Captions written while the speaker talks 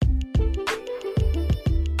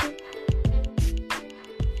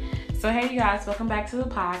So hey you guys, welcome back to the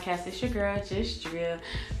podcast. It's your girl, Just Drea.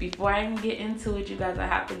 Before I even get into it, you guys, I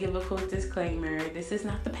have to give a quick disclaimer. This is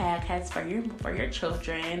not the podcast for your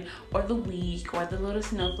children or the weak or the little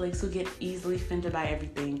snowflakes who get easily offended by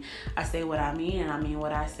everything. I say what I mean and I mean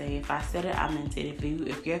what I say. If I said it, I meant it.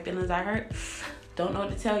 If your feelings are hurt, don't know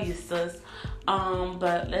what to tell you, sis.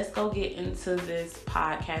 But let's go get into this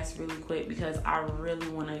podcast really quick because I really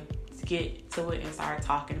want to get to it and start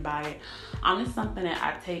talking about it. It's something that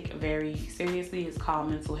I take very seriously. It's called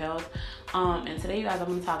mental health. And today, you guys, I'm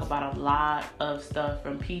going to talk about a lot of stuff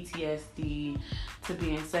from PTSD to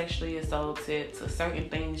being sexually assaulted to certain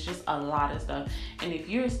things, just a lot of stuff. And if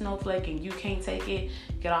you're a snowflake and you can't take it,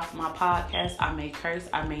 get off my podcast. I may curse,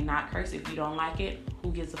 I may not curse. If you don't like it,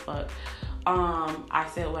 who gives a fuck? I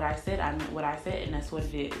said what I said, I meant what I said, and that's what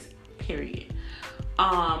it is, period.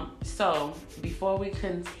 So before we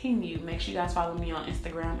continue, make sure you guys follow me on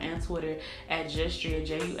Instagram and Twitter at JustDrea,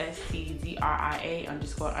 JUSTDRIA__.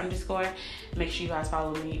 Make sure you guys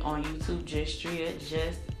follow me on YouTube, Just Drea,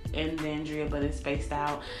 and then Drea, but it's spaced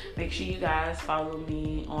out. Make sure you guys follow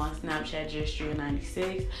me on Snapchat,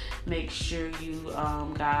 JustDrea96. Make sure you,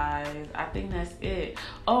 guys, I think that's it.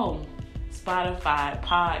 Spotify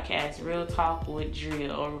podcast, Real Talk with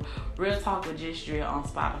Drea, or Real Talk with Just Drea on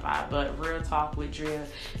Spotify, but Real Talk with Drea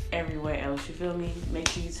everywhere else. You feel me? Make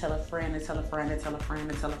sure you tell a friend to tell a friend to tell a friend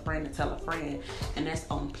to tell a friend to tell a friend, and that's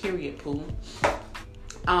on period, poo.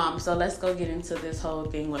 So let's go get into this whole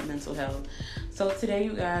thing with mental health. So today,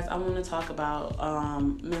 you guys, I want to talk about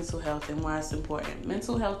mental health and why it's important.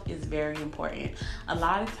 Mental health is very important. A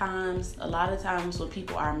lot of times when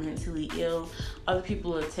people are mentally ill, other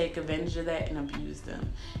people will take advantage of that and abuse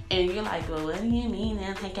them. And you're like, well, what do you mean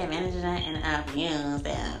they'll take advantage of that and abuse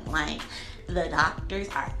them? Like, the doctors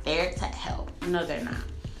are there to help. No, they're not.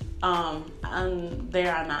 They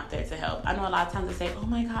are not there to help. I know a lot of times they say, oh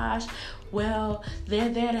my gosh, well, they're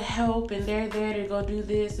there to help and they're there to go do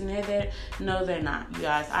this and they're there. No, they're not, you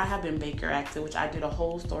guys. I have been Baker acted, which I did a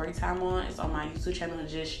whole story time on. It's on my YouTube channel,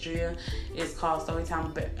 Just Drea. It's called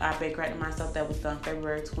Storytime. I Baker acted myself. That was done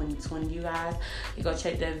February 2020, you guys. You go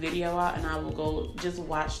check that video out and I will go just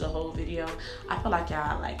watch the whole video. I feel like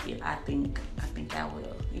y'all like it. I think y'all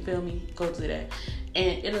will. You feel me? Go do that.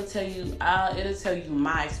 And it'll tell you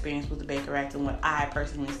my experience with the Baker Act and what I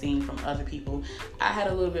personally seen from other people. I had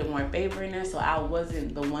a little bit more favor in there, so I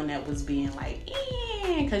wasn't the one that was being like,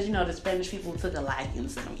 because the Spanish people took a liking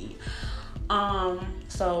to me.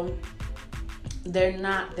 So they're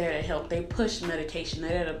not there to help. They push medication.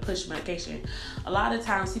 They're there to push medication. A lot of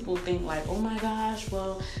times people think like, oh my gosh,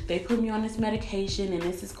 well, they put me on this medication and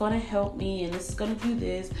this is going to help me and this is going to do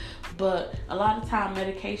this. But a lot of time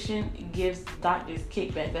medication gives doctors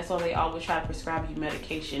kickback. That's why they always try to prescribe you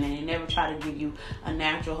medication and they never try to give you a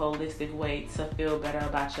natural, holistic way to feel better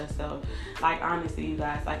about yourself. Like, honestly, you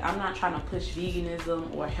guys, like, I'm not trying to push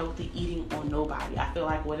veganism or healthy eating on nobody. I feel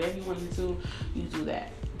like whatever you want to do, you do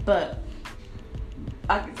that. But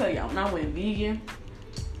I can tell y'all, when I went vegan,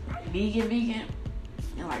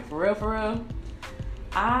 and like for real,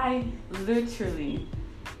 I literally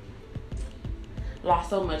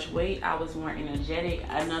lost so much weight. I was more energetic.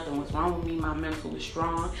 Nothing was wrong with me. My mental was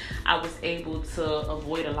strong. I was able to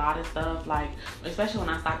avoid a lot of stuff, like especially when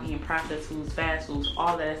I stopped eating processed foods, fast foods,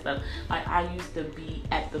 all that stuff. Like, I used to be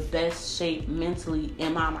at the best shape mentally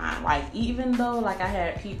in my mind. Like, even though like I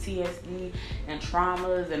had PTSD and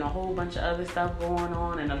traumas and a whole bunch of other stuff going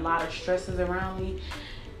on and a lot of stresses around me,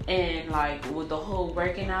 and like with the whole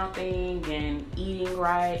working out thing and eating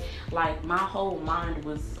right, like my whole mind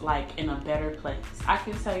was like in a better place. I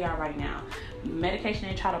can tell y'all right now, medication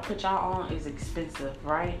they try to put y'all on is expensive,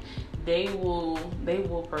 right? They will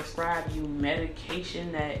prescribe you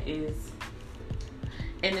medication that is,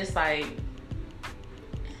 and it's like,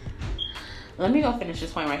 let me go finish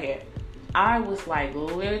this point right here. I was like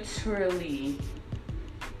literally,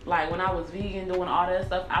 like, when I was vegan, doing all that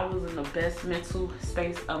stuff, I was in the best mental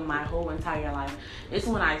space of my whole entire life. It's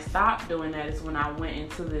when I stopped doing that, it's when I went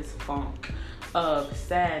into this funk of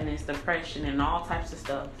sadness, depression, and all types of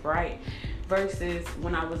stuff, right? Versus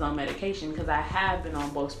when I was on medication, because I have been on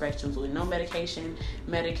both spectrums with no medication,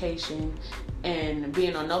 and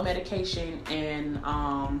being on no medication, and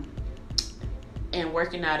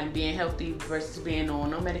working out and being healthy versus being on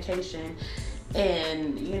no medication,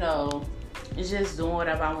 and it's just doing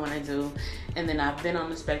whatever I want to do. And then I've been on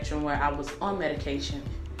the spectrum where I was on medication.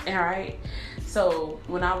 Alright? So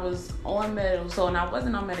when I was on when I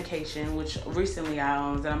wasn't on medication, which recently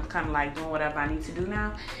I was, and I'm kind of like doing whatever I need to do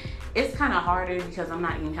now, it's kind of harder because I'm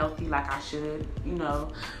not eating healthy like I should,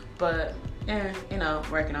 but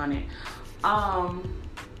working on it.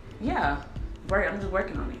 Yeah. I'm just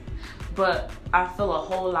working on it. But I feel a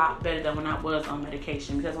whole lot better than when I was on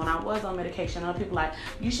medication. Because when I was on medication, other people like,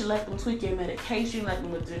 you should let them tweak your medication, let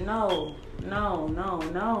them do. No.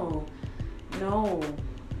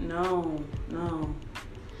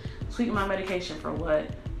 Tweak my medication for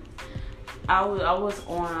what? I was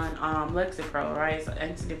on Lexapro, right? So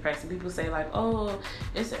antidepressant. People say like, oh,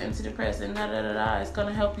 it's an antidepressant, It's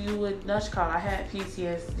gonna help you with Nutshcall. I had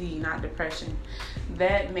PTSD, not depression.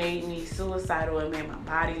 That made me suicidal. It made my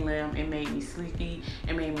body limp. It made me sleepy.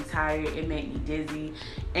 It made me tired. It made me dizzy.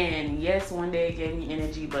 And yes, one day it gave me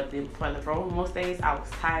energy, but for most days I was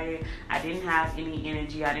tired. I didn't have any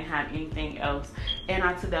energy. I didn't have anything else. And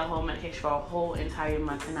I took that whole medication for a whole entire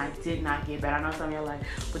month, and I did not get better. I know some of you are like,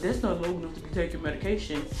 but that's not long enough to be taking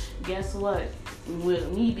medication. Guess what? With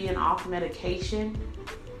me being off medication,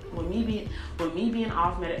 let me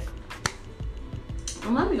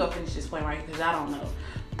go finish this point right, because I don't know.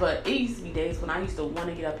 But it used to be days when I used to want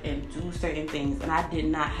to get up and do certain things, and I did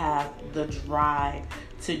not have the drive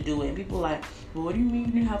to do it. And people like, well, what do you mean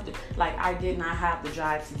you didn't have to? Like, I did not have the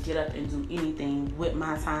drive to get up and do anything with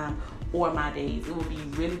my time or my days. It would be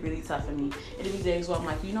really, really tough for me. It'd be days where I'm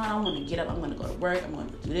like, you know what, I want to get up, I'm going to go to work, I'm going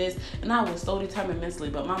to do this. And I was so determined mentally,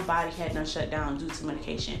 but my body had done shut down due to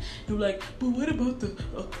medication. You're like, but what about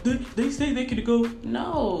they say they could go.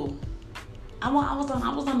 No. I was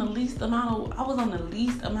on the least amount of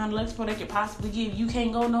Lexapro they could possibly give. You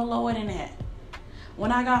can't go no lower than that.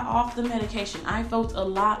 When I got off the medication, I felt a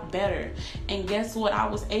lot better. And guess what? I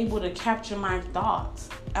was able to capture my thoughts.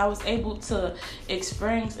 I was able to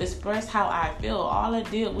express how I feel. All I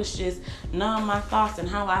did was just numb my thoughts and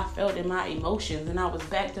how I felt in my emotions. And I was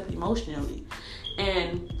backed up emotionally.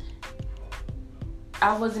 And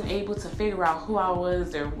I wasn't able to figure out who I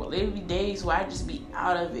was. There would be days where I'd just be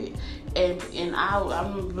out of it. And I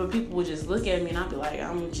remember people would just look at me and I'd be like,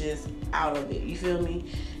 I'm just out of it. You feel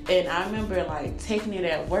me? And I remember like taking it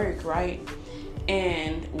at work, right?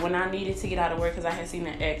 And when I needed to get out of work, because I had seen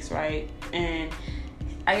an ex, right? And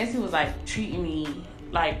I guess he was like treating me,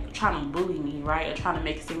 like trying to bully me, right? Or trying to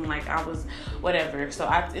make it seem like I was whatever. So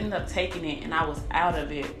I ended up taking it and I was out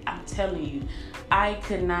of it. I'm telling you, I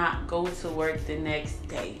could not go to work the next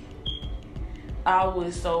day. I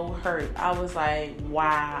was so hurt. I was like,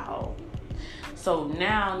 wow. So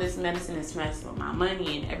now this medicine is messing with my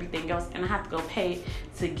money and everything else, and I have to go pay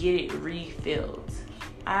to get it refilled.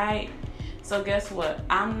 Alright? So guess what?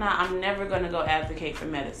 I'm never gonna go advocate for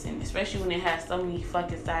medicine, especially when it has so many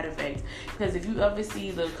fucking side effects. Because if you ever see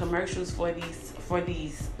the commercials for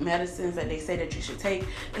these medicines that they say that you should take,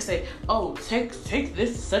 they say, oh, take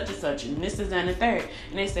this such and such, and this is that and the third.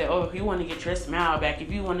 And they say, oh, if you want to get your smile back,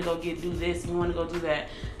 if you want to go do this, you want to go do that.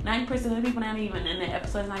 90% of the people not even in the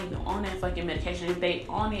episode, not even on that fucking medication. If they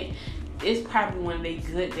on it, it's probably one of their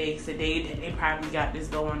good days. So they probably got this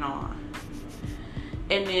going on.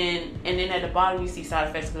 And then at the bottom you see side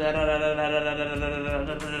effects.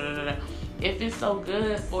 If it's so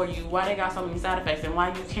good for you, why they got so many side effects, and why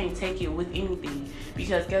you can't take it with anything?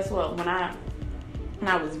 Because guess what? When I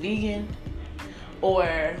was vegan,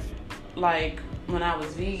 or like when I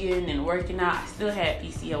was vegan and working out, I still had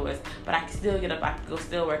PCOS, but I could still get up, I could go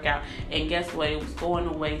still work out, and guess what? It was going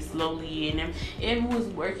away slowly, and it was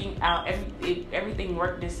working out. Everything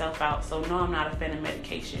worked itself out. So no, I'm not a fan of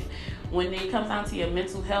medication. When it comes down to your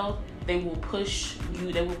mental health, they will push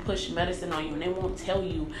medicine on you, and they won't tell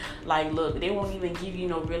you, like, look, they won't even give you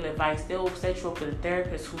no real advice. They'll set you up with a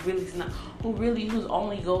therapist whose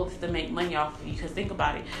only goal is to make money off of you. Because think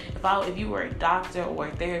about it, if you were a doctor or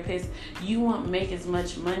a therapist, you won't make as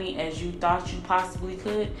much money as you thought you possibly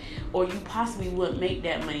could, or you possibly wouldn't make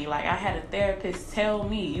that money. Like, I had a therapist tell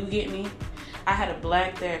me, you get me? I had a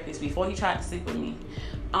black therapist before he tried to sleep with me,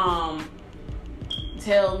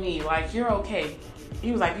 tell me, like, you're okay.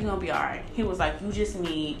 He was like, you're gonna be alright. He was like, you just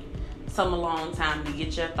need some alone time to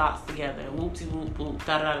get your thoughts together. Whoop-de whoop whoop,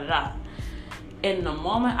 da da da da. And the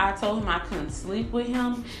moment I told him I couldn't sleep with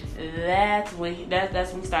him, that's when he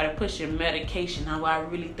started pushing medication. Now, I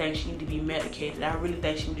really think she need to be medicated. I didn't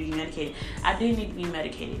need to be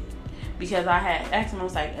medicated. Because I had asked him, I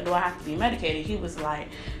was like, do I have to be medicated? He was like,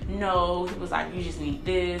 no. He was like, you just need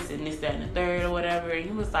this and this, that, and the third or whatever. And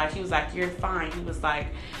he was like, you're fine. He was like,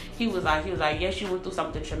 yes, you went through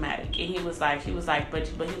something traumatic. And he was like, but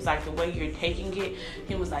he was like, the way you're taking it,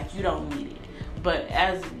 he was like, you don't need it.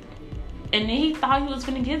 And then he thought he was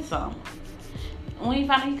gonna get some. When he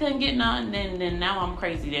found out he couldn't get none, then now I'm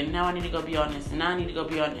crazy. Then now I need to go be on this, and now I need to go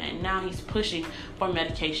be on that. And now he's pushing for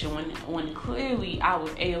medication when clearly I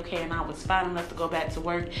was A-okay and I was fine enough to go back to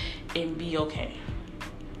work and be okay.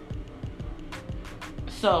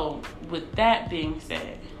 So with that being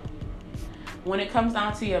said, when it comes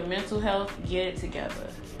down to your mental health, get it together.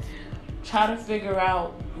 Try to figure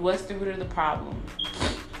out what's the root of the problem.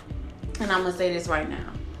 And I'm gonna say this right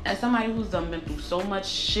now. As somebody who's done been through so much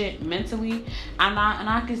shit mentally, and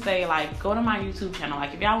I can say, like, go to my YouTube channel.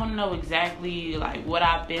 Like, if y'all want to know exactly, like, what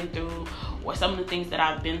I've been through or some of the things that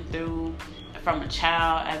I've been through from a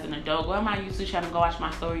child as an adult, go to my YouTube channel, go watch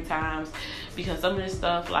my story times, because some of this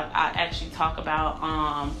stuff, like, I actually talk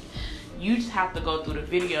about. You just have to go through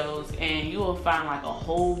the videos and you will find like a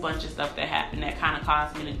whole bunch of stuff that happened that kind of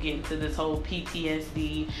caused me to get into this whole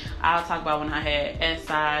PTSD. I'll talk about when I had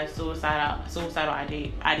SI, suicidal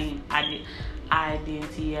identity,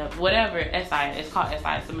 whatever SI, it's called SI,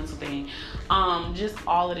 it's a mental thing. Just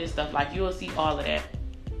all of this stuff, like you will see all of that.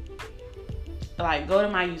 Like, go to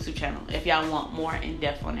my YouTube channel if y'all want more in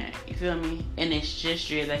depth on that. You feel me? And it's just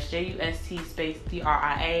Dria. That's JUST space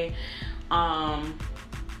TRIA.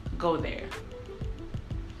 Go there.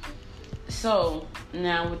 So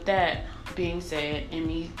now with that being said and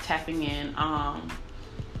me tapping in,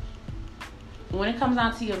 when it comes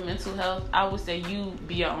down to your mental health, I would say you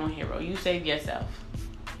be your own hero. You save yourself.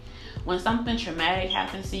 When something traumatic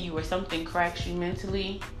happens to you or something cracks you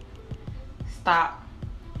mentally, stop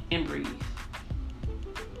and breathe.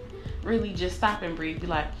 Really just stop and breathe. Be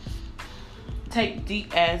like, take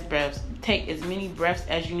deep ass breaths. Take as many breaths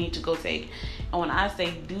as you need to go take. And when I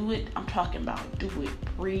say do it, I'm talking about do it.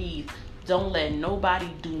 Breathe. Don't let nobody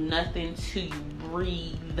do nothing to you.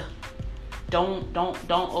 Breathe. Don't OD.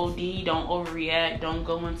 Don't overreact. Don't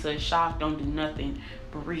go into shock. Don't do nothing.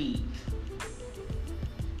 Breathe.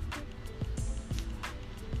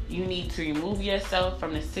 You need to remove yourself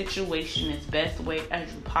from the situation as best way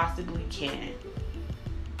as you possibly can.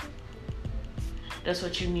 That's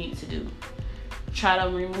what you need to do. Try to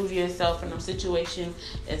remove yourself from the situation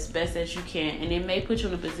as best as you can. And it may put you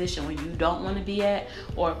in a position where you don't want to be at,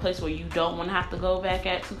 or a place where you don't want to have to go back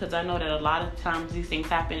at to. Because I know that a lot of times these things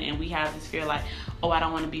happen and we have this fear like, oh, I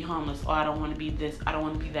don't want to be homeless, or I don't want to be this, I don't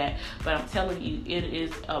want to be that. But I'm telling you, it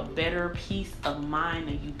is a better peace of mind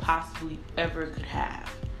than you possibly ever could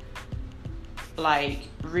have. Like,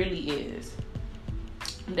 really is.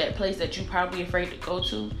 That place that you're probably afraid to go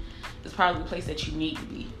to is probably the place that you need to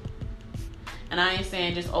be. And I ain't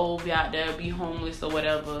saying just, oh, be out there, be homeless or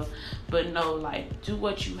whatever. But no, like, do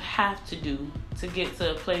what you have to do to get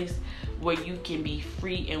to a place where you can be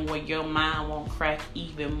free and where your mind won't crack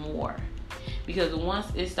even more. Because once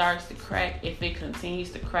it starts to crack, if it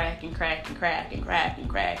continues to crack and crack and crack and crack and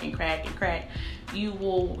crack and crack and crack, you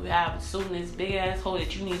will have soon this big ass hole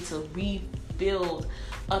that you need to rebuild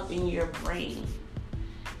up in your brain.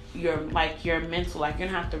 Your mental, like you're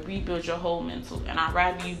gonna have to rebuild your whole mental. And I'd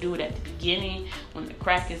rather you do it at the beginning when the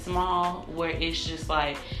crack is small, where it's just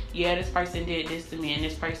like, yeah, this person did this to me and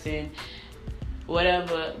this person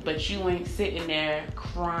whatever, but you ain't sitting there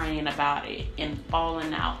crying about it and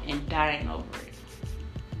falling out and dying over it.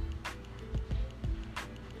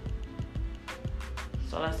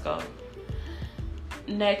 So let's go.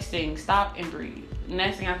 Next thing, stop and breathe.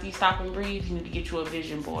 Next thing, after you stop and breathe, you need to get you a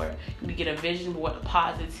vision board. You need to get a vision board of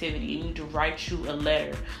positivity. You need to write you a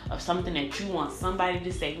letter of something that you want somebody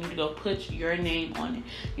to say. You need to go put your name on it.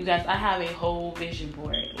 You guys, I have a whole vision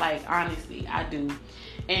board. Like, honestly, I do.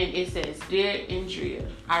 And it says, Dear Andrea.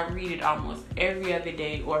 I read it almost every other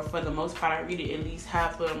day, or for the most part, I read it at least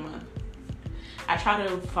half of a month. I try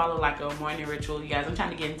to follow like a morning ritual, you guys. I'm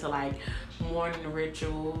trying to get into like morning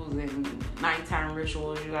rituals and nighttime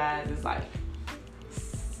rituals, you guys. It's like,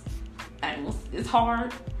 it's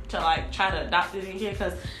hard to like try to adopt it in here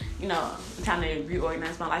because, you know, I'm trying to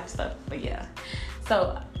reorganize my life stuff. But yeah.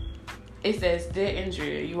 So it says, Dear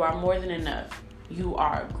Andrea, you are more than enough. You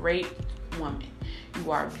are a great woman.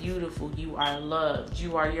 You are beautiful. You are loved.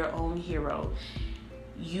 You are your own hero.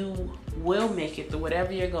 You will make it through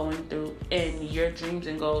whatever you're going through, and your dreams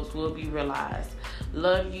and goals will be realized.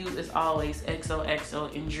 Love you as always,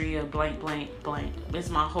 XOXO Andrea blank blank blank. It's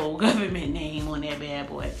my whole government name on that bad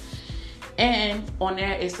boy. And on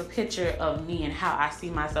there is a picture of me and how I see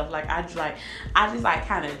myself. Like I just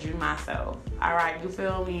kind of drew myself. All right, you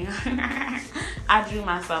feel me? I drew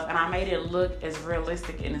myself and I made it look as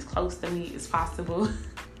realistic and as close to me as possible.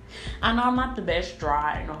 I know I'm not the best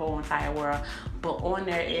drawer in the whole entire world, but on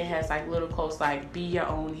there it has like little quotes like, be your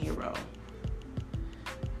own hero.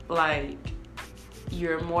 Like,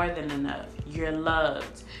 you're more than enough. You're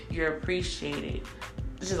loved. You're appreciated.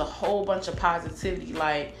 There's just a whole bunch of positivity.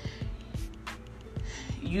 Like,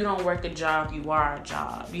 you don't work a job, you are a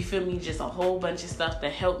job. You feel me? Just a whole bunch of stuff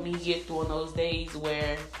that helped me get through on those days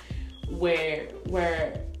where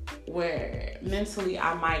mentally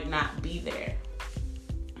I might not be there.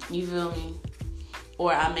 You feel me?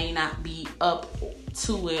 or I may not be up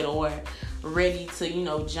to it or ready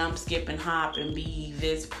to, jump, skip, and hop and be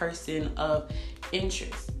this person of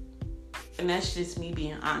interest. And that's just me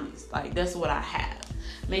being honest. Like, that's what I have.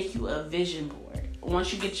 Make you a vision board.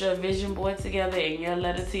 Once you get your vision board together and your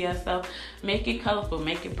letter to yourself, make it colorful,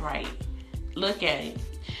 make it bright. Look at it.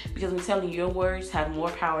 Because I'm telling you, your words have more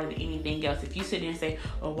power than anything else. If you sit there and say,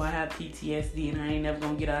 oh, I have PTSD and I ain't never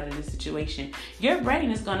going to get out of this situation, your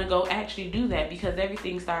brain is going to go actually do that, because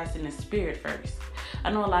everything starts in the spirit first. I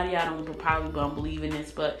know a lot of y'all don't probably gonna believe in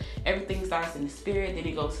this, but everything starts in the spirit, then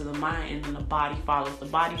it goes to the mind, and then the body follows. The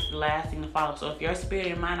body's the last thing to follow. So if your spirit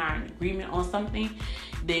and mind are in agreement on something,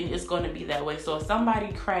 then it's going to be that way. So if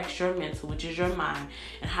somebody cracks your mental, which is your mind,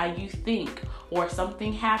 and how you think, or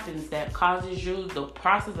something happens that causes you, the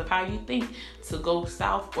process of how you think, to go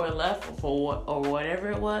south or left or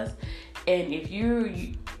whatever it was, and if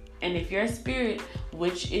your spirit,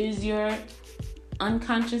 which is your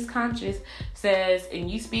unconscious conscious, says,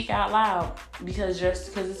 and you speak out loud, because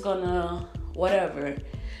it's gonna whatever,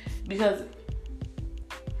 because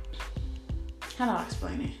how do I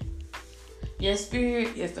explain it? Your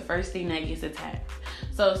spirit is the first thing that gets attacked.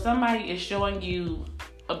 So if somebody is showing you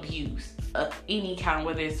abuse of any kind,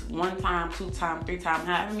 whether it's 1 time, 2 times, 3 times,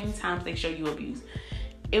 however many times they show you abuse,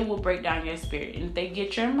 it will break down your spirit. And if they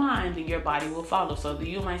get your mind, then your body will follow. So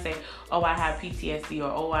you might say, oh, I have PTSD,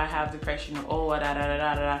 or oh, I have depression, or oh, da da da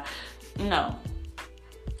da da. No.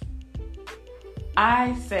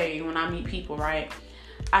 I say, when I meet people, right,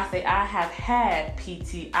 I say I have had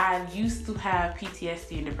I used to have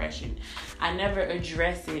PTSD and depression. I never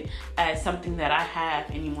address it as something that I have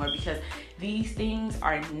anymore, because these things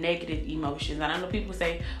are negative emotions. And I know people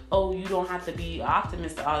say, oh, you don't have to be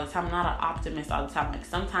optimistic all the time. I'm not an optimist all the time. Like,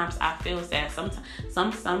 sometimes I feel sad.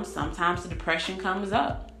 Sometimes the depression comes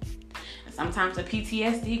up. And sometimes the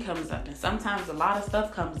PTSD comes up. And sometimes a lot of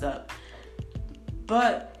stuff comes up.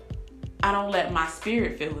 But I don't let my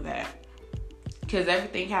spirit feel that. Because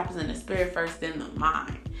everything happens in the spirit first, then the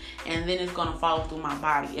mind. And then it's going to follow through my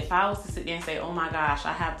body. If I was to sit there and say, oh my gosh,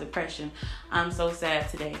 I have depression, I'm so sad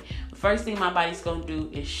today, the first thing my body's going to do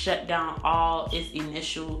is shut down all its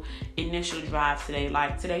initial drive today.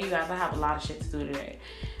 Like today, you guys, I have a lot of shit to do today.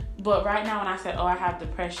 But right now, when I said, oh, I have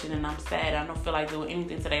depression and I'm sad, I don't feel like doing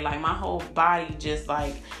anything today, like my whole body just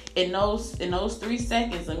like, in those 3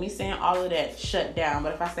 seconds of me saying all of that, shut down.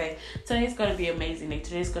 But if I say, today's going to be an amazing day,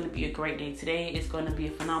 today's going to be a great day, today is going to be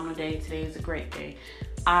a phenomenal day, today is a great day,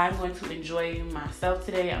 I'm going to enjoy myself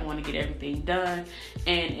today, I want to get everything done.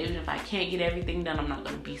 And even if I can't get everything done, I'm not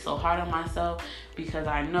going to be so hard on myself, because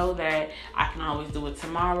I know that I can always do it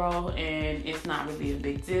tomorrow and it's not really a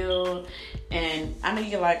big deal. And I know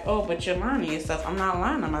you're like, oh, but you're lying to yourself. I'm not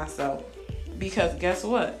lying to myself, because guess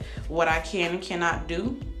what I can and cannot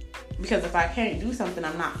do, because if I can't do something,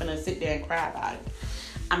 I'm not going to sit there and cry about it.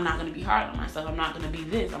 I'm not going to be hard on myself. I'm not going to be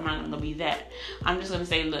this, I'm not going to be that. I'm just going to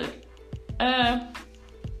say, look,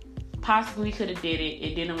 possibly could have did it.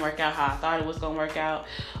 It didn't work out how I thought it was going to work out.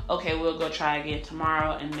 Okay, we'll go try again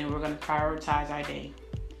tomorrow, and then we're going to prioritize our day.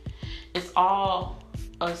 It's all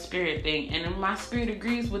a spirit thing. And if my spirit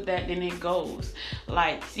agrees with that, then it goes.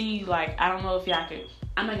 Like, see, like, I don't know if y'all could,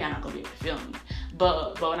 I know y'all not going to be able to feel me.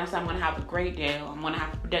 But when I say I'm going to have a great day, I'm going to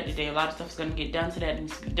have a productive day, a lot of stuff is going to get done today that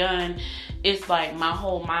needs to be done. It's like my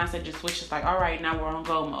whole mindset just switches, like, all right, now we're on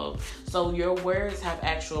go mode. So your words have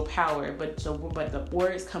actual power, but the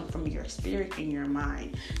words come from your spirit and your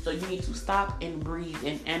mind. So you need to stop and breathe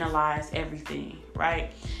and analyze everything,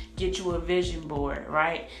 right? Get you a vision board,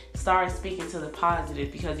 right? Start speaking to the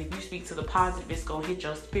positive, because if you speak to the positive, it's going to hit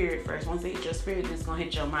your spirit first. Once it hits your spirit, it's going to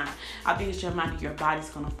hit your mind. I think it's your mind and your body's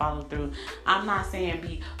going to follow through. I'm not saying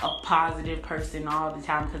be a positive person all the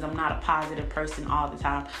time, because I'm not a positive person all the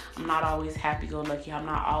time. I'm not always happy-go-lucky. I'm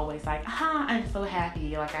not always like, I'm so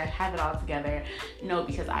happy, like I have it all together. No,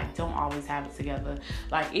 because I don't always have it together.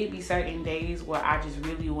 Like, it be certain days where I just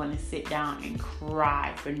really want to sit down and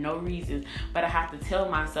cry for no reason, but I have to tell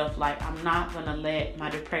myself, like, I'm not gonna let my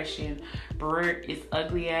depression rear its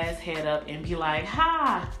ugly ass head up and be like,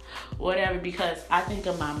 whatever, because I think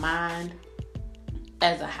of my mind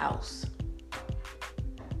as a house,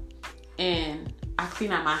 and I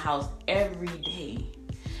clean out my house every day,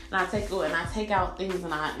 and I take out things,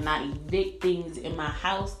 and I evict things in my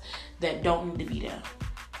house that don't need to be there.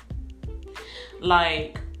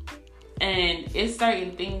 Like, and it's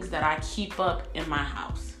certain things that I keep up in my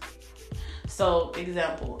house. So,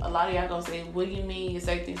 example, a lot of y'all gonna say, what do you mean it's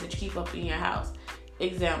certain things that you keep up in your house?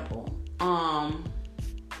 Example.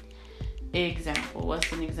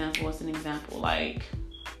 What's an example? Like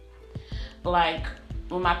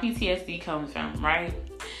when my PTSD comes from, right?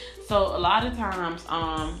 So a lot of times,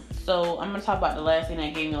 so I'm gonna talk about the last thing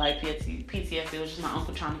that gave me like PTSD, which is my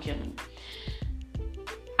uncle trying to kill me.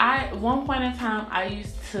 At one point in time, I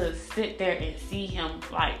used to sit there and see him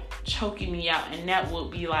like choking me out, and that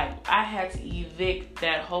would be like, I had to evict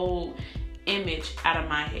that whole image out of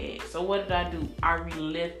my head. So what did I do? I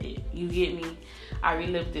relived it. You get me? I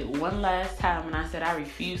relived it one last time, and I said I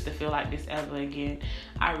refuse to feel like this ever again.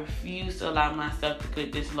 I refuse to allow myself to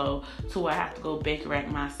get this low to where I have to go Baker rack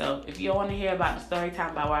myself. If you want to hear about the story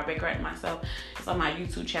time about why I Baker rack myself, it's on my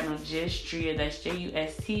YouTube channel, Justdria. That's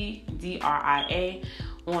JUSTDRIA.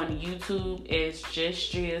 On YouTube, it's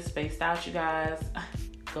Justdria spaced out, you guys.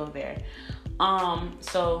 Go there.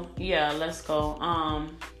 So yeah, let's go.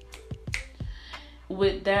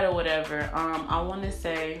 With that or whatever, I want to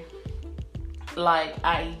say, like,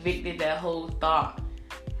 I evicted that whole thought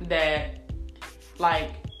that,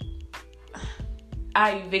 like,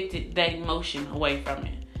 I evicted that emotion away from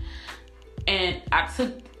it. And I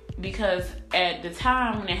took, because at the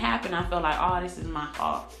time when it happened, I felt like, oh, this is my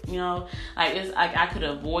fault. You know, like, it's like I could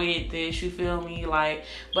avoid this, you feel me? Like,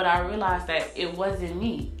 but I realized that it wasn't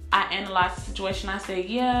me. I analyzed the situation. I said,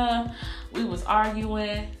 yeah, we was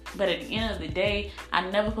arguing, but at the end of the day, I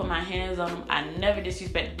never put my hands on him. I never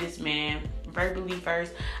disrespected this man verbally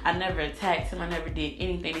first. I never attacked him. I never did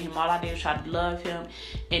anything to him. All I did was try to love him,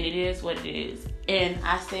 and it is what it is. And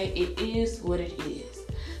I said, it is what it is.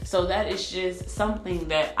 So that is just something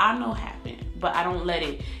that I know happened, but I don't let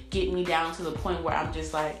it get me down to the point where I'm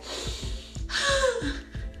just like, I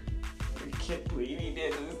can't believe he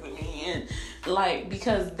did this to me. And like,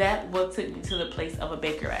 because that what took me to the place of a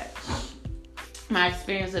Baker Act. My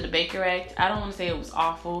experience with the Baker Act, I don't want to say it was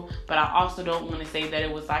awful, but I also don't want to say that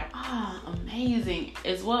it was like, amazing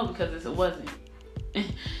as well, because it wasn't.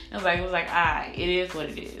 It was like, it is what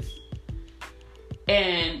it is.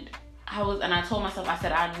 And I told myself, I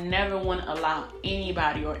said, I never want to allow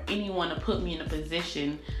anybody or anyone to put me in a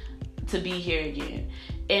position to be here again.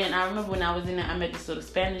 And I remember when I was in there, I met this little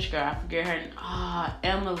Spanish girl. I forget her name.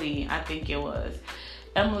 Emily, I think it was.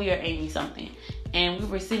 Emily or Amy something. And we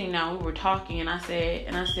were sitting down, we were talking, and I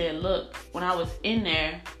said, look, when I was in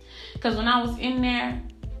there, because when I was in there,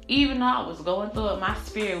 even though I was going through it, my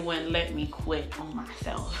spirit wouldn't let me quit on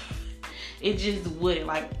myself. It just wouldn't.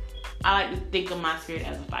 Like, I like to think of my spirit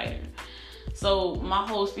as a fighter. So my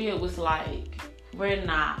whole spirit was like, we're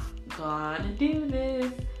not gonna do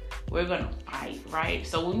this. We're gonna fight, right?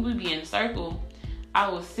 So when we be in circle, I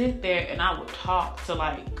would sit there and I would talk to,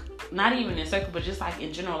 like, not even in circle, but just like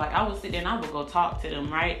in general, like I would sit there and I would go talk to them,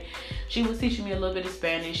 right? She was teaching me a little bit of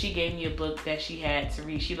Spanish. She gave me a book that she had to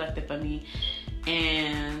read. She left it for me,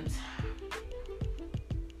 and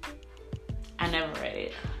I never read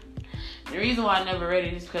it. The reason why I never read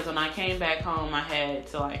it is because when I came back home, I had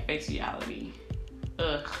to like face reality.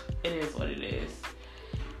 It is what it is.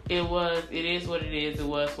 It is what it is. It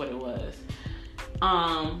was what it was.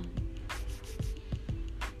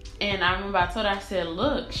 And I remember I told her, I said,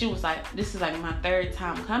 look, she was like, this is like my third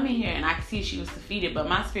time coming here, and I could see she was defeated, but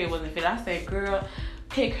my spirit wasn't fit. I said, girl,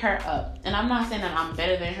 pick her up. And I'm not saying that I'm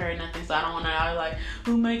better than her or nothing, so I don't want to, I was like,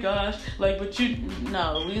 oh my gosh, like, but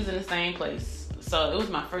no, we was in the same place. So it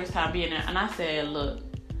was my first time being there, and I said, look,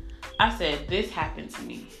 I said, this happened to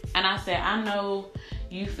me. And I said, I know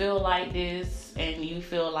you feel like this, and you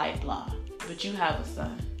feel like blah, but you have a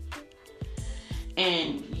son.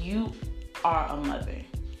 And you are a mother.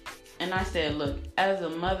 And I said, look, as a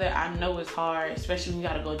mother, I know it's hard, especially when you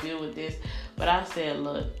got to go deal with this. But I said,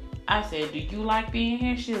 look, do you like being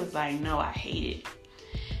here? She was like, no, I hate it.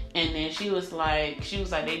 And then she was like,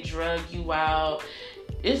 they drug you out.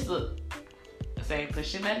 It's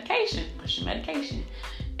push your medication.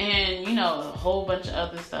 And, you know, a whole bunch of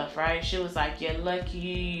other stuff, right? She was like, you're lucky,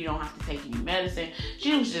 you don't have to take any medicine.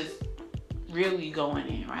 She was just really going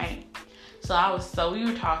in, right? So we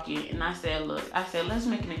were talking, and I said, look, let's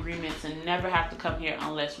make an agreement to never have to come here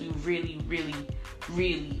unless we really, really,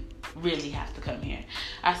 really, really have to come here.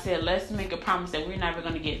 I said, let's make a promise that we're never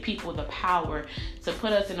going to get people the power to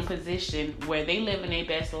put us in a position where they live in their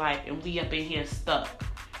best life and we up in here stuck.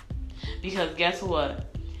 Because guess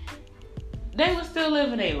what? They were still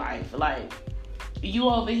living their life. Like, you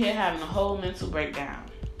over here having a whole mental breakdown,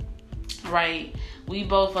 right? We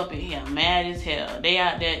both up in here mad as hell. They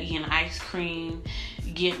out there eating ice cream,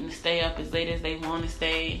 getting to stay up as late as they want to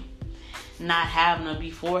stay, not having to be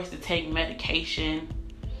forced to take medication,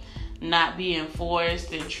 not being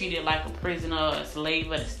forced and treated like a prisoner or a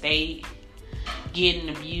slave of the state, getting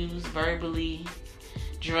abused verbally,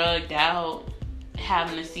 drugged out,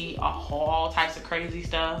 having to see all types of crazy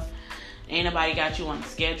stuff. Ain't nobody got you on a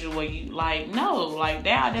schedule where you like, no, like,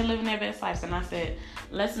 they're out there living their best lives. And I said,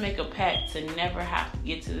 let's make a pact to never have to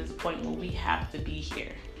get to this point where we have to be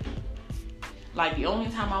here. Like, the only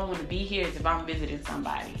time I want to be here is if I'm visiting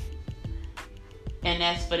somebody. And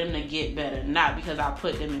that's for them to get better, not because I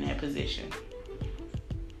put them in that position.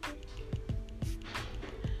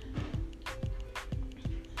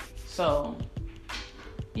 So,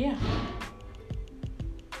 yeah.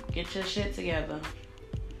 Get your shit together.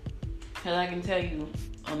 Because I can tell you,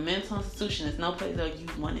 a mental institution is no place that you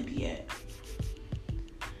want to be at.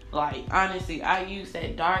 Like, honestly, I use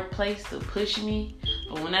that dark place to push me.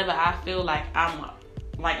 But whenever I feel like I'm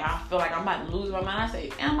about to lose my mind, I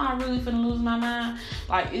say, am I really finna lose my mind?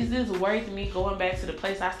 Like, is this worth me going back to the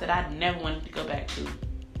place I said I never wanted to go back to?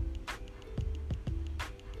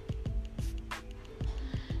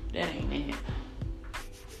 That ain't it.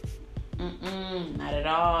 Not at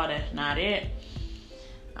all. That's not it.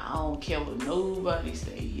 I don't care what nobody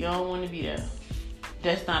say. You don't want to be there.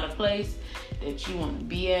 That's not a place that you want to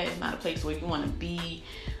be at. It's not a place where you want to be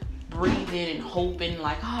breathing and hoping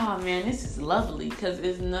like, oh man, this is lovely, because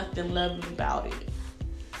there's nothing lovely about it.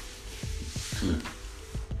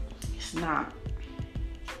 It's not.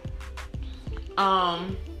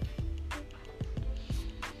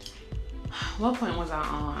 What point was I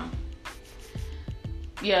on?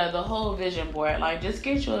 Yeah, the whole vision board. Like, just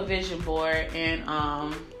get you a vision board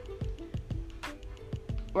and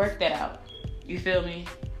work that out. You feel me?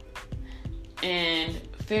 And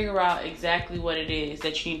figure out exactly what it is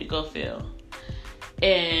that you need to go feel.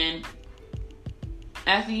 And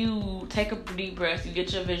after you take a deep breath, you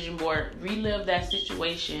get your vision board, relive that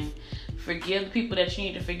situation, forgive the people that you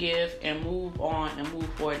need to forgive, and move on and move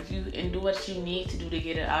forward. And do what you need to do to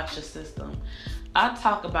get it out your system. I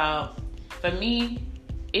talk about, for me,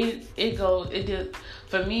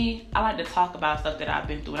 for me, I like to talk about stuff that I've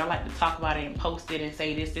been through. And I like to talk about it and post it and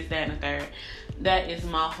say this, that, and the third. That is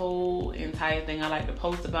my whole entire thing. I like to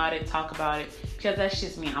post about it, talk about it, because that's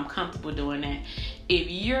just me. I'm comfortable doing that. If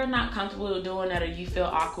you're not comfortable doing that, or you feel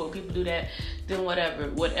awkward when people do that, then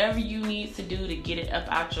whatever you need to do to get it up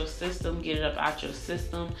out your system, get it up out your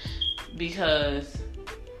system. Because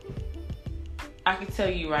I can tell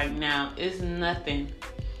you right now, it's nothing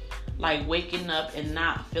like waking up and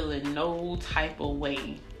not feeling no type of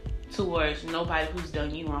way towards nobody who's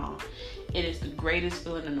done you wrong. It is the greatest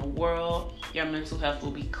feeling in the world. Your mental health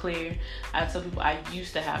will be clear. I tell people I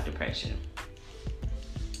used to have depression.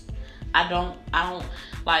 I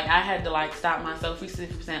had to stop myself from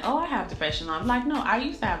saying, oh, I have depression. I'm like, no, I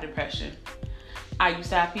used to have depression. I used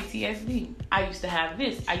to have PTSD. I used to have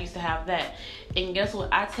this. I used to have that. And guess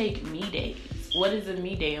what? I take me days. What is a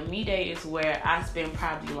me day? A me day is where I spend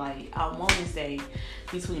probably I want to say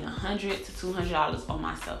between $100 to $200 on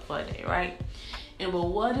myself for a day, right? But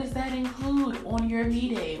what does that include on your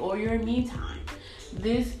me day or your me time?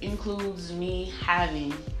 This includes me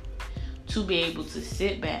having to be able to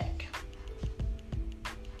sit back,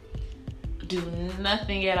 do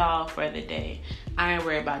nothing at all for the day. I ain't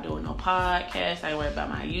worried about doing no podcast. I ain't worried about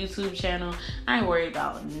my YouTube channel. I ain't worried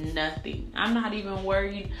about nothing. I'm not even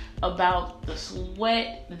worried about the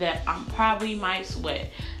sweat that I probably might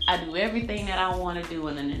sweat. I do everything that I want to do,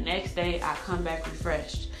 and then the next day I come back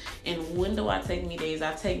refreshed. And when do I take me days?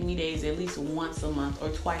 I take me days at least once a month or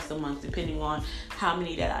twice a month, depending on how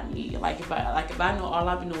many that I need. If I know all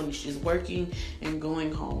I've been doing is just working and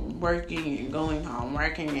going home, working and going home,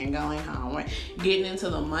 working and going home, getting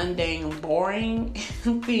into the mundane, boring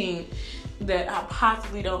thing that I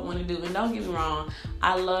possibly don't want to do. And don't get me wrong,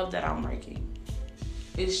 I love that I'm working.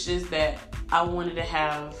 It's just that I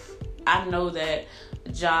know that a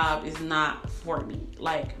job is not for me.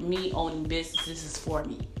 Like, me owning businesses is for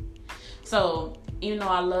me. So even though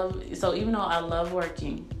I love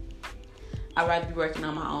working, I'd rather be working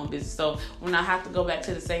on my own business. So when I have to go back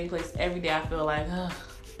to the same place every day, I feel like, ugh,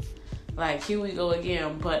 like here we go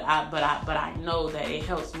again. But I know that it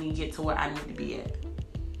helps me get to where I need to be at.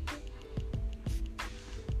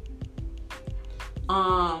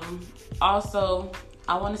 Also,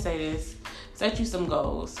 I want to say this: set you some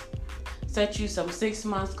goals. Set you some 6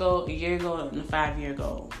 months goal, a year goal, and a 5-year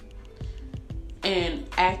goal. And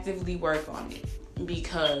actively work on it,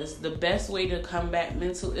 because the best way to combat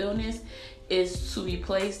mental illness is to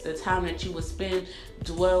replace the time that you would spend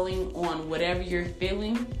dwelling on whatever you're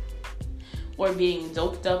feeling or being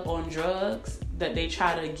doped up on drugs that they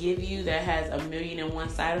try to give you that has 1,000,001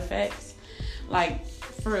 side effects. Like,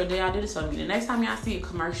 for real, y'all do this for me. The next time y'all see a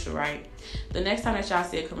commercial, right? The next time that y'all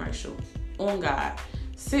see a commercial, on God,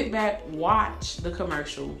 sit back, watch the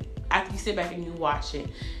commercial. After you sit back and you watch it,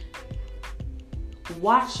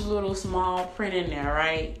 watch a little small print in there,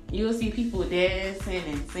 right? You'll see people dancing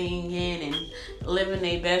and singing and living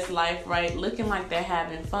their best life, right? Looking like they're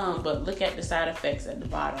having fun, but look at the side effects at the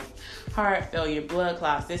bottom. Heart failure, blood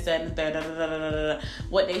clots, this, that, and the third,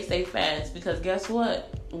 what they say fast. Because guess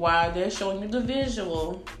what? While they're showing you the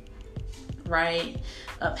visual, right,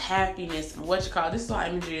 of happiness and this is why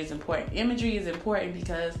imagery is important. Imagery is important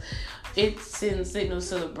because it sends signals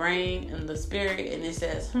to the brain and the spirit, and it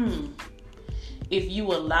says, if you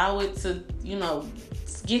allow it to,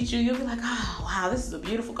 get you, you'll be like, oh, wow, this is a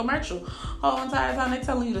beautiful commercial. Whole entire time they're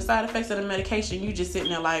telling you the side effects of the medication, you just sitting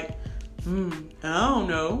there like, I don't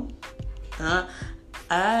know.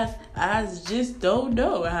 I just don't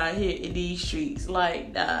know how I hit in these streets.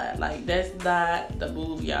 Like that's not the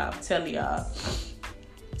move, y'all. I'm telling y'all.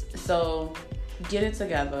 So get it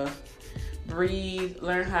together. Breathe.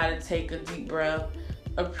 Learn how to take a deep breath.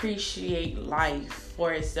 Appreciate life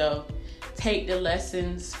for itself. Take the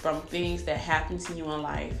lessons from things that happen to you in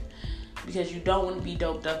life, because you don't want to be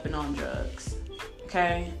doped up and on drugs.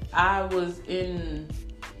 Okay? I was in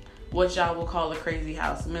what y'all will call a crazy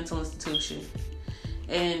house, a mental institution.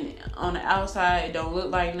 And on the outside, it don't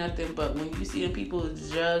look like nothing, but when you see them people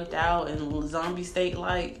drugged out and zombie state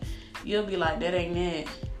like, you'll be like, that ain't it.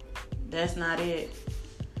 That's not it.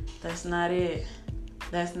 That's not it.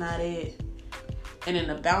 That's not it. And then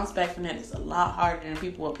the bounce back from that is a lot harder than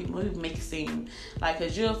people make it seem. Like,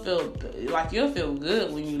 cause you'll feel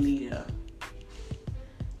good when you leave there.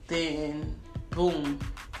 Then, boom.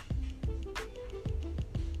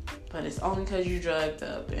 But it's only because you drugged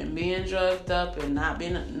up. And being drugged up and not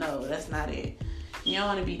being... No, that's not it. You don't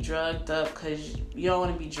want to be drugged up because... You don't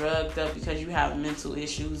want to be drugged up because you have mental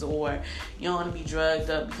issues. Or you don't want to be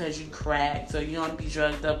drugged up because you cracked. Or you don't want to be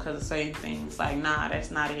drugged up because of certain things. Like, nah,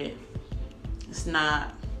 that's not it. It's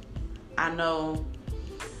not. I know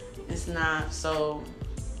it's not. So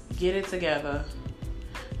get it together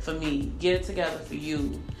for me. Get it together for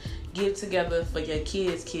you. Get it together for your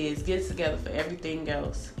kids. Get it together for everything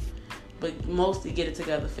else. But mostly get it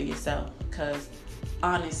together for yourself. Because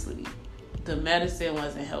honestly, the medicine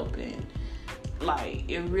wasn't helping. Like,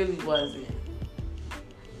 it really wasn't.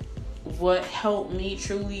 What helped me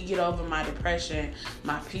truly get over my depression,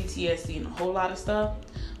 my PTSD, and a whole lot of stuff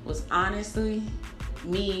was honestly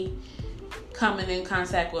me coming in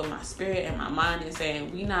contact with my spirit and my mind and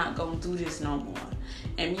saying, we not gonna do this no more.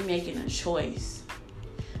 And me making a choice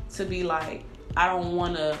to be like, I don't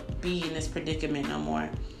want to be in this predicament no more.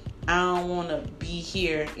 I don't want to be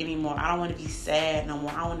here anymore. I don't want to be sad no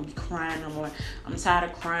more. I don't want to be crying no more. I'm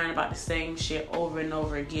tired of crying about the same shit over and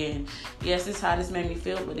over again. Yes, this is how this made me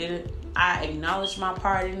feel, but I acknowledged my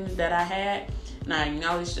part in it that I had, and I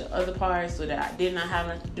acknowledged the other parts so that I did not have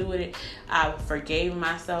nothing to do with it. I forgave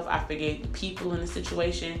myself. I forgave the people in the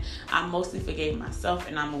situation. I mostly forgave myself,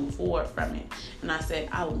 and I moved forward from it. And I said,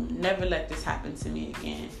 I will never let this happen to me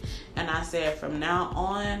again. And I said, from now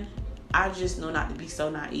on, I just know not to be so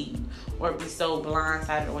naive or be so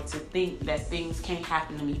blindsided or to think that things can't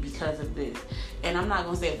happen to me because of this. And I'm not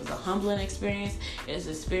going to say it was a humbling experience. It's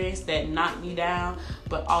an experience that knocked me down,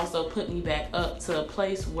 but also put me back up to a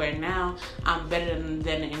place where now I'm better than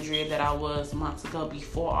the Andrea that I was months ago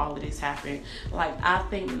before all of this happened. Like, I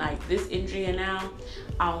think like this Andrea now,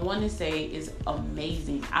 I want to say is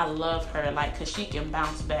amazing. I love her, like, because she can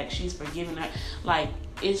bounce back. She's forgiving her. Like,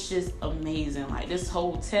 it's just amazing. Like, this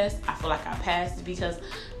whole test, I feel like I passed it, because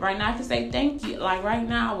right now I can say thank you. Like, right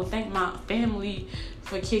now I would thank my family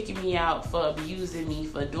for kicking me out, for abusing me,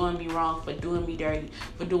 for doing me wrong, for doing me dirty,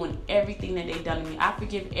 for doing everything that they done to me. I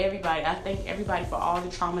forgive everybody. I thank everybody for all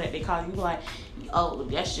the trauma that they caused. You be like, oh,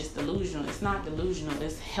 that's just delusional. It's not delusional.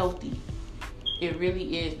 It's healthy. It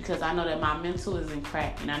really is, because I know that my mental isn't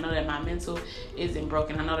cracked, and I know that my mental isn't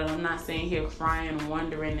broken. I know that I'm not sitting here crying,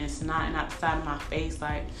 wondering, and snotting out the side of my face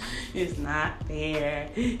like, it's not fair.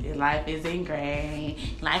 Life isn't great.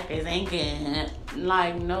 Life isn't good.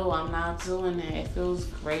 Like, no, I'm not doing that. It feels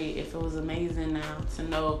great. It feels amazing now to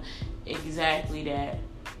know exactly that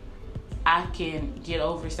I can get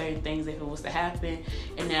over certain things if it was to happen,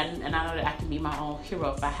 and I know that I can be my own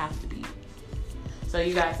hero if I have to be. So,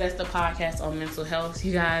 you guys, that's the podcast on mental health.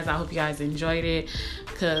 You guys, I hope you guys enjoyed it,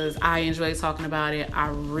 because I enjoyed talking about it. I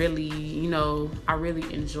really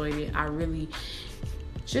enjoyed it. I really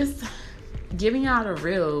just giving y'all the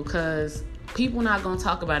real, because people not going to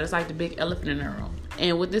talk about it. It's like the big elephant in the room.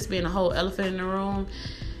 And with this being a whole elephant in the room,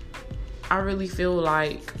 I really feel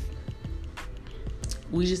like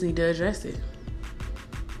we just need to address it.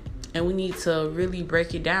 And we need to really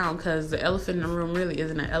break it down, because the elephant in the room really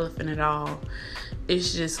isn't an elephant at all.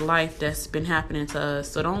 It's just life that's been happening to us.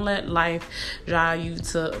 So don't let life drive you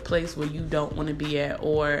to a place where you don't want to be at,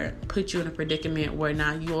 or put you in a predicament where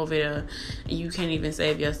now you over there and you can't even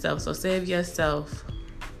save yourself. So save yourself.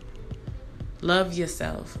 Love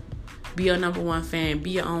yourself. Be your number one fan.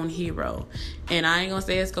 Be your own hero. And I ain't going to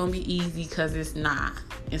say it's going to be easy, because it's not.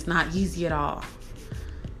 It's not easy at all.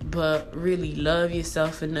 But really love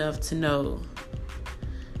yourself enough to know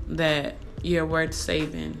that you're worth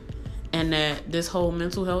saving, and that this whole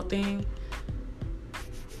mental health thing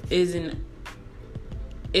isn't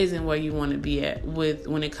where you want to be at with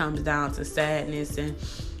when it comes down to sadness and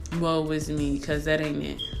woe is me, because that ain't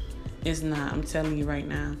it. It's not. I'm telling you right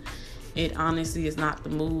now. It honestly is not the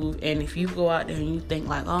move. And if you go out there and you think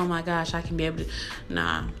like, oh my gosh, I can be able to,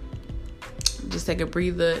 nah. Just take a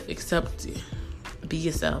breather, accept it. Be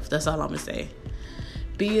yourself. That's all I'm going to say.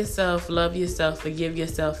 Be yourself. Love yourself.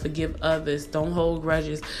 Forgive others. Don't hold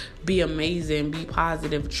grudges. Be amazing. Be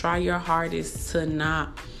positive. Try your hardest to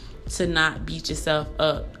not beat yourself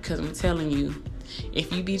up. Because I'm telling you,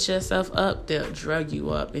 if you beat yourself up, they'll drug you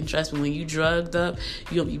up. And trust me, when you drugged up,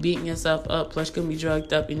 you'll be beating yourself up. Plus, you're going to be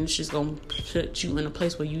drugged up, and it's just going to put you in a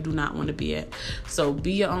place where you do not want to be at. So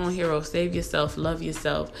be your own hero. Save yourself. Love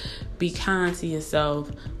yourself. Be kind to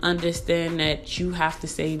yourself. Understand that you have to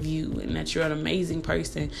save you, and that you're an amazing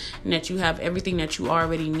person, and that you have everything that you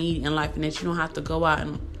already need in life, and that you don't have to go out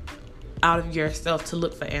of yourself to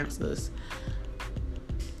look for answers.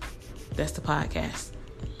 That's the podcast.